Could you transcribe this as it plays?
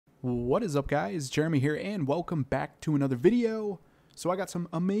What is up, guys? Jeremy here, and welcome back to another video. So I got some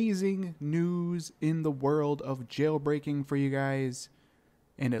amazing news in the world of jailbreaking for you guys,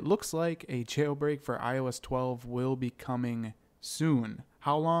 and it looks like a jailbreak for iOS 12 will be coming soon.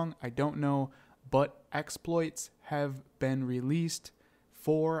 How long? I don't know, but exploits have been released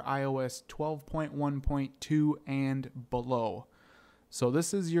for iOS 12.1.2 and below. So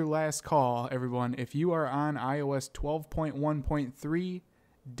this is your last call, everyone. If you are on iOS 12.1.3,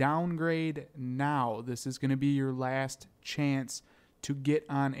 downgrade now. This is going to be your last chance to get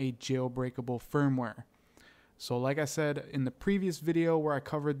on a jailbreakable firmware. So like I said in the previous video where I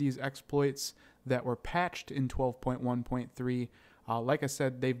covered these exploits that were patched in 12.1.3, like I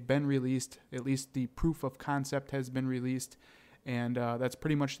said, they've been released. At least the proof of concept has been released, and that's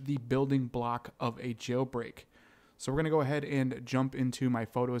pretty much the building block of a jailbreak. So we're going to go ahead and jump into my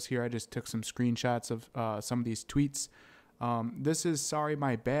photos here. I just took some screenshots of some of these tweets. This is Sorry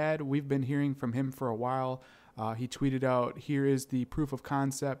My Bad. We've been hearing from him for a while. He tweeted out, "Here is the proof of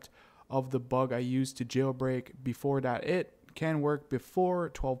concept of the bug I used to jailbreak before.it. Can work before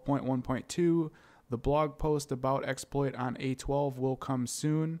 12.1.2. The blog post about exploit on A12 will come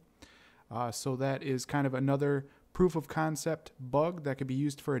soon." So that is kind of another proof of concept bug that could be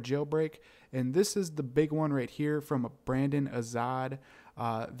used for a jailbreak. And this is the big one right here from Brandon Azad.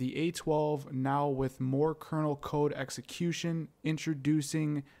 The A12 now with more kernel code execution,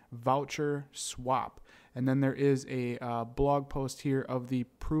 introducing voucher swap. And then there is a blog post here of the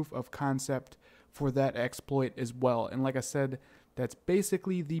proof of concept for that exploit as well. And like I said, that's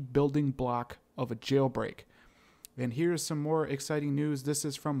basically the building block of a jailbreak. And here's some more exciting news. This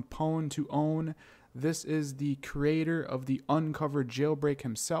is from Pwn to Own. This is the creator of the uncovered jailbreak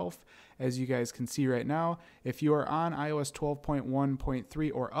himself. As you guys can see right now, if you are on iOS 12.1.3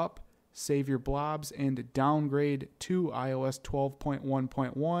 or up, save your blobs and downgrade to iOS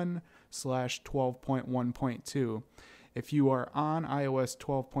 12.1.1/12.1.2. If you are on iOS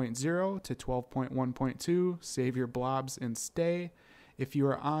 12.0 to 12.1.2, save your blobs and stay. If you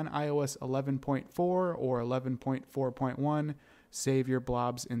are on iOS 11.4 or 11.4.1, save your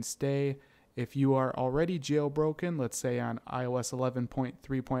blobs and stay. If you are already jailbroken, let's say on iOS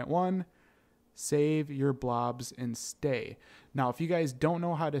 11.3.1, save your blobs and stay. Now, if you guys don't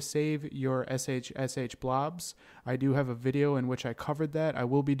know how to save your SHSH blobs, I do have a video in which I covered that. I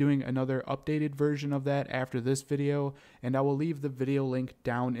will be doing another updated version of that after this video, and I will leave the video link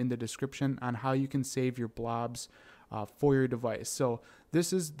down in the description on how you can save your blobs for your device. So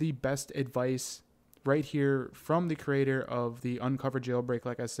this is the best advice right here from the creator of the uncovered jailbreak.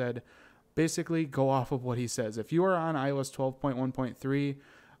 Like I said, basically go off of what he says. If you are on iOS 12.1.3,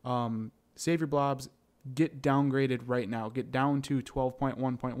 save your blobs, get downgraded right now. Get down to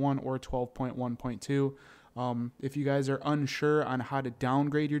 12.1.1 or 12.1.2. If you guys are unsure on how to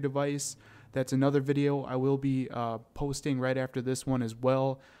downgrade your device, that's another video I will be posting right after this one as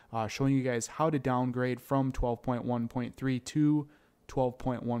well, showing you guys how to downgrade from 12.1.3 to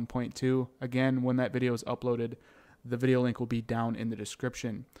 12.1.2. Again, when that video is uploaded, the video link will be down in the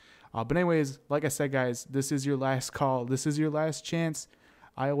description. But anyways, like I said, guys, this is your last call. This is your last chance.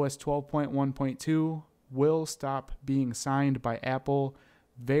 iOS 12.1.2 will stop being signed by Apple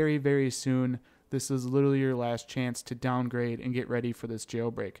very, very soon. This is literally your last chance to downgrade and get ready for this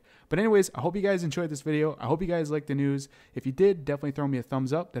jailbreak. But anyways, I hope you guys enjoyed this video. I hope you guys liked the news. If you did, definitely throw me a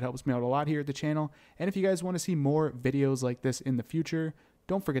thumbs up. That helps me out a lot here at the channel. And if you guys want to see more videos like this in the future,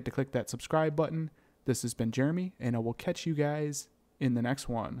 don't forget to click that subscribe button. This has been Jeremy, and I will catch you guys in the next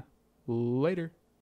one. Later.